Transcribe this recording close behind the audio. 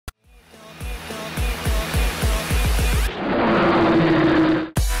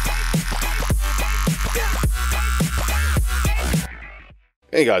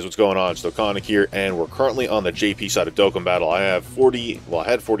Hey guys, what's going on? It's Dokkan here, and we're currently on the JP side of Dokkan Battle. I have 40, well, I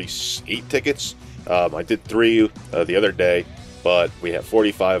had 48 tickets. I did 3 the other day, but we have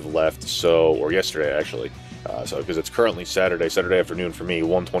 45 left, so, or yesterday actually. So, because it's currently Saturday afternoon for me,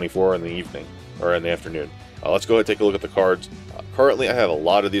 1:24 in the evening, or in the afternoon. Let's go ahead and take a look at the cards. Currently, I have a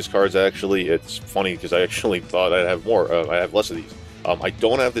lot of these cards actually. It's funny because I actually thought I'd have more. I have less of these. I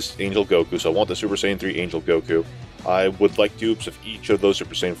don't have this Angel Goku, so I want the Super Saiyan 3 Angel Goku. I would like dupes of each of those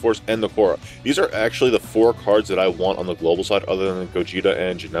Super Saiyan 4s and the Korra. These are actually the 4 cards that I want on the global side other than Gogeta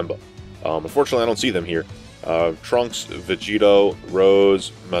and Janemba. Unfortunately, I don't see them here. Trunks, Vegito,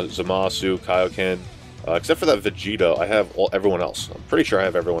 Rose, Zamasu, Kaioken. Except for that Vegito, I have everyone else. I'm pretty sure I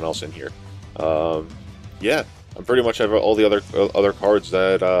have everyone else in here. Yeah, I'm pretty much have all the other cards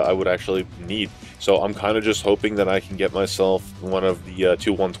that I would actually need. So I'm kind of just hoping that I can get myself one of the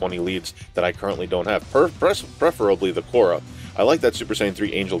 2 120 leads that I currently don't have. Preferably the Korra. I like that Super Saiyan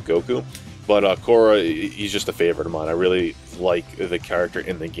 3 Angel Goku, but Korra, he's just a favorite of mine. I really like the character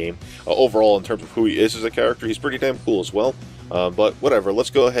in the game. Overall, in terms of who he is as a character, he's pretty damn cool as well. But whatever,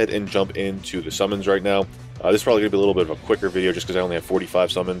 let's go ahead and jump into the summons right now. This is probably going to be a little bit of a quicker video just because I only have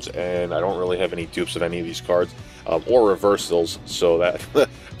 45 summons and I don't really have any dupes of any of these cards or reversals, so that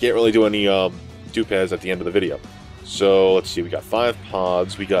can't really do any dupe heads at the end of the video. So let's see, we got 5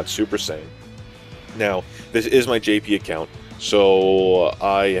 pods, we got Super Saiyan. Now, this is my JP account, so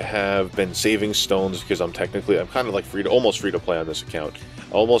I have been saving stones because I'm kind of like almost free to play on this account.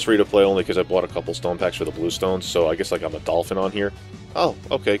 Almost free to play only because I bought a couple stone packs for the blue stones, so I guess like I'm a dolphin on here. Oh,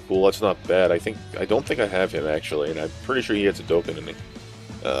 okay, cool, that's not bad. I don't think I have him actually, and I'm pretty sure he gets a Dokkan in me.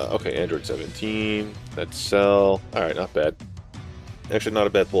 Okay, Android 17, that's Cell. Alright, not bad. Actually, not a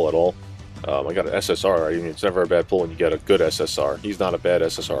bad pull at all. I got an SSR. I mean, it's never a bad pull when you get a good SSR. He's not a bad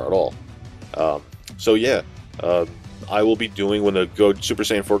SSR at all. So yeah, I will be doing, when the Super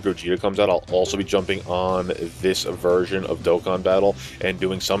Saiyan 4 Gogeta comes out, I'll also be jumping on this version of Dokkan Battle and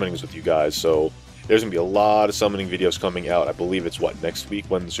doing summonings with you guys. So there's going to be a lot of summoning videos coming out. I believe it's, what, next week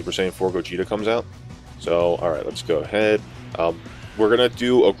when the Super Saiyan 4 Gogeta comes out? So, alright, let's go ahead. We're going to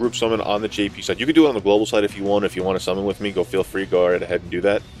do a group summon on the JP side. You can do it on the global side if you want. If you want to summon with me, feel free, go right ahead and do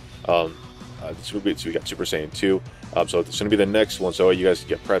that. So we got Super Saiyan 2. So it's going to be the next one, so you guys can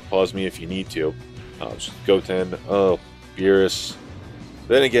get prep, pause me if you need to. So Goten, oh, Beerus.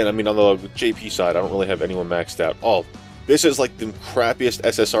 Then again, I mean, on the JP side, I don't really have anyone maxed out. Oh, this is like the crappiest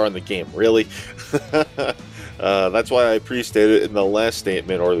SSR in the game, really? That's why I pre-stated in the last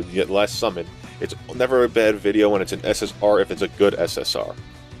statement, or the last summon, it's never a bad video when it's an SSR if it's a good SSR.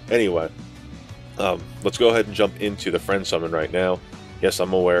 Anyway, let's go ahead and jump into the friend summon right now. Yes,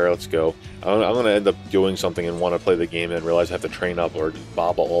 I'm aware, let's go. I'm going to end up doing something and want to play the game and realize I have to train up or just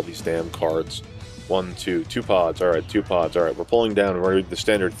bobble all these damn cards. 1, 2 pods, alright, 2 pods, alright, we're pulling down, we're the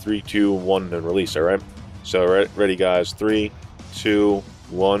standard 3, 2, 1, and release, alright? So, ready guys, 3, 2,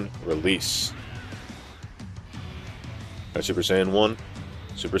 1, release. Alright, Super Saiyan 1,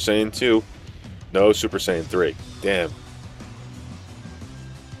 Super Saiyan 2, no Super Saiyan 3, damn.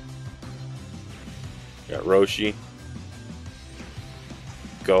 Got Roshi,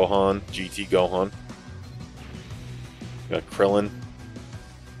 Gohan, GT Gohan, got Krillin.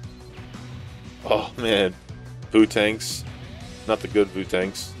 Oh man, Vu-Tanks, not the good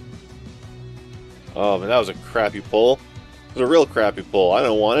Vu-Tanks. Oh man, that was a crappy pull. It was a real crappy pull. I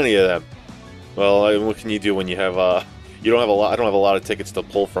don't want any of them. Well, what can you do when you have you don't have a lot? I don't have a lot of tickets to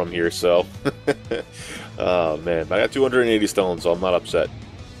pull from here, so. Oh man, I got 280 stones, so I'm not upset.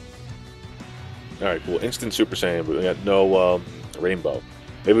 All right, cool. Instant Super Saiyan, but we got no Rainbow.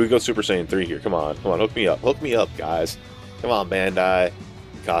 Maybe we go Super Saiyan 3 here. Come on, hook me up, guys. Come on, Bandai,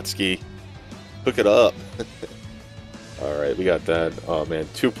 Katsuki. Hook it up. Alright, we got that. Oh man,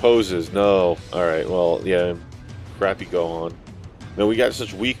 2 poses. No. Alright, well, yeah. Crappy Gohan. No, we got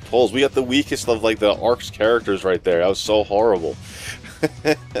such weak pulls. We got the weakest of, like, the ARC's characters right there. That was so horrible.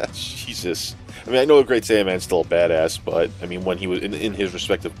 Jesus. I mean, I know Great Saiyaman's still a badass, but, I mean, when he was in his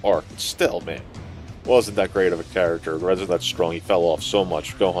respective arc, still, man. Wasn't that great of a character. Wasn't that strong. He fell off so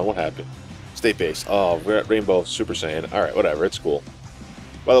much. Gohan, what happened? Stay base. Oh, we're at Rainbow Super Saiyan. Alright, whatever. It's cool.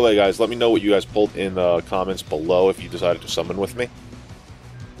 By the way, guys, let me know what you guys pulled in the comments below if you decided to summon with me.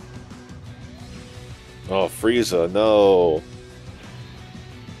 Oh, Frieza, no.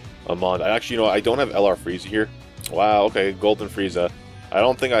 Amon. Actually, you know, I don't have LR Frieza here. Wow, okay, Golden Frieza. I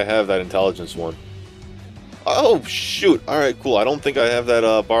don't think I have that intelligence one. Oh, shoot. Alright, cool. I don't think I have that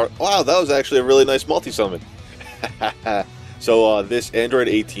bar. Wow, that was actually a really nice multi-summon. So, this Android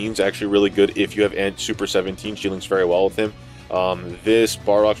 18 is actually really good if you have Super 17. She links very well with him. This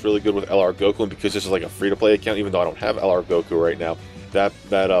Bardock's really good with LR Goku, and because this is like a free-to-play account, even though I don't have LR Goku right now, that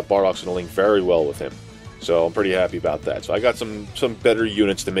Bardock's going to link very well with him. So I'm pretty happy about that. So I got some better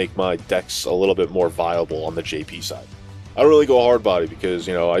units to make my decks a little bit more viable on the JP side. I don't really go hard body because,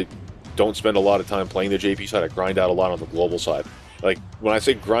 you know, I don't spend a lot of time playing the JP side. I grind out a lot on the global side. Like, when I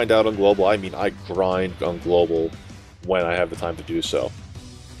say grind out on global, I mean I grind on global when I have the time to do so.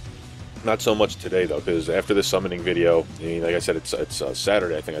 Not so much today, though, because after this summoning video, I mean, like I said, it's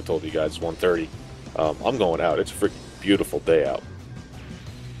Saturday, I think I told you guys, 1:30. I'm going out. It's a freaking beautiful day out.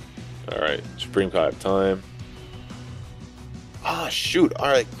 Alright, Supreme Kai time. Ah, shoot.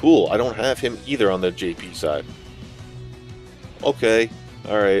 Alright, cool. I don't have him either on the JP side. Okay.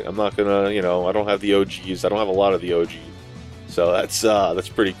 Alright, I'm not gonna, you know, I don't have the OGs. I don't have a lot of the OGs. So that's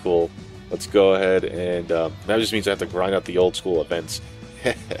pretty cool. Let's go ahead and, that just means I have to grind out the old school events.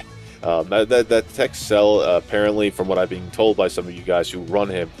 That tech cell, apparently, from what I've been told by some of you guys who run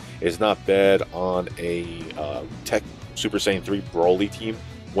him, is not bad on a tech Super Saiyan 3 Broly team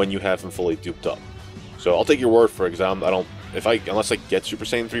when you have him fully duped up. So I'll take your word for it, because unless I get Super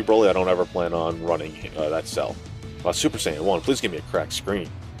Saiyan 3 Broly, I don't ever plan on running that cell. Super Saiyan 1, please give me a cracked screen.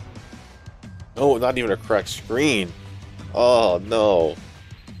 No, not even a cracked screen. Oh, no.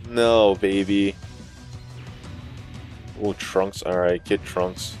 No, baby. Oh, Trunks. Alright, Kid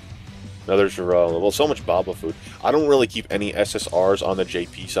Trunks. Another Jerome. Well, so much Baba food. I don't really keep any SSRs on the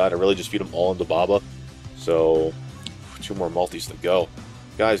JP side. I really just feed them all into Baba. So, 2 more multis to go.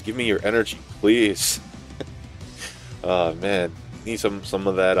 Guys, give me your energy, please. Oh, man. Need some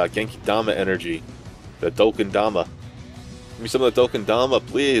of that Genki Dama energy. The Dokkan Dama. Give me some of the Dokkan Dama,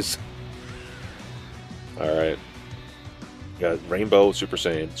 please. Alright. Got Rainbow Super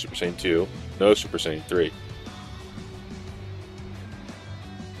Saiyan 2. No Super Saiyan 3.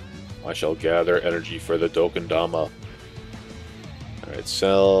 I shall gather energy for the Dokkan Dama. Alright,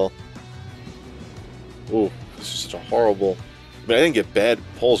 sell. Ooh, this is such a horrible... I mean, I didn't get bad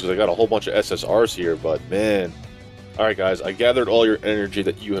pulls because I got a whole bunch of SSRs here, but man. Alright guys, I gathered all your energy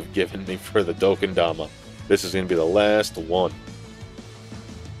that you have given me for the Dokkan Dama. This is going to be the last one.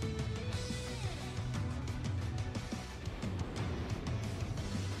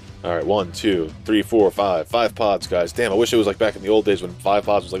 Alright, 1, 2, 3, 4, 5. 5 pods, guys. Damn, I wish it was like back in the old days when 5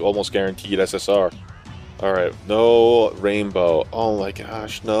 pods was like almost guaranteed SSR. Alright, no Rainbow. Oh my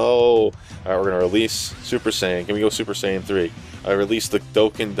gosh, no. Alright, we're going to release Super Saiyan. Can we go Super Saiyan 3? I released the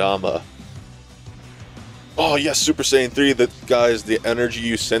Dokkan Dama. Oh yes, Super Saiyan 3. Guys, the energy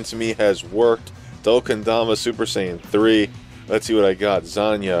you sent to me has worked. Dokkan Dama Super Saiyan 3. Let's see what I got.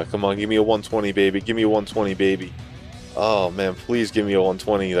 Zanya, come on, give me a 120, baby. Give me a 120, baby. Oh man, please give me a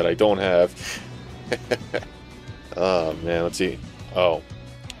 120 that I don't have. Oh man, let's see. Oh.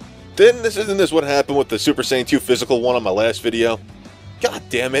 Isn't this what happened with the Super Saiyan 2 physical one on my last video? God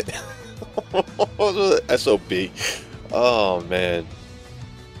damn it. SOB. Oh man.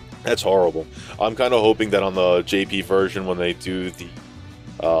 That's horrible. I'm kind of hoping that on the JP version, when they do the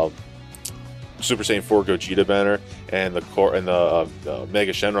Super Saiyan 4 Gogeta banner and the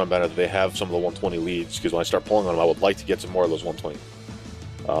Mega Shenron banner, that they have some of the 120 leads, because when I start pulling on them, I would like to get some more of those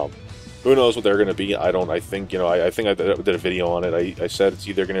 120. Who knows what they're going to be? I think, you know, I think I did a video on it. I said it's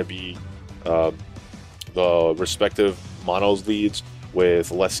either going to be the respective monos leads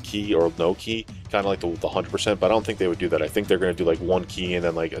with less key or no key, kind of like the 100%, but I don't think they would do that. I think they're going to do like 1 key and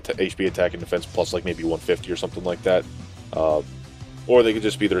then like HP attack and defense plus like maybe 150 or something like that. Or they could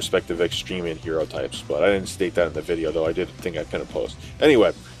just be the respective extreme and hero types, but I didn't state that in the video, though I did think I'd pin a post.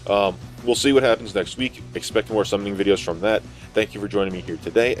 Anyway, we'll see what happens next week. Expect more summoning videos from that. Thank you for joining me here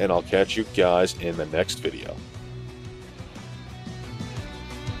today, and I'll catch you guys in the next video.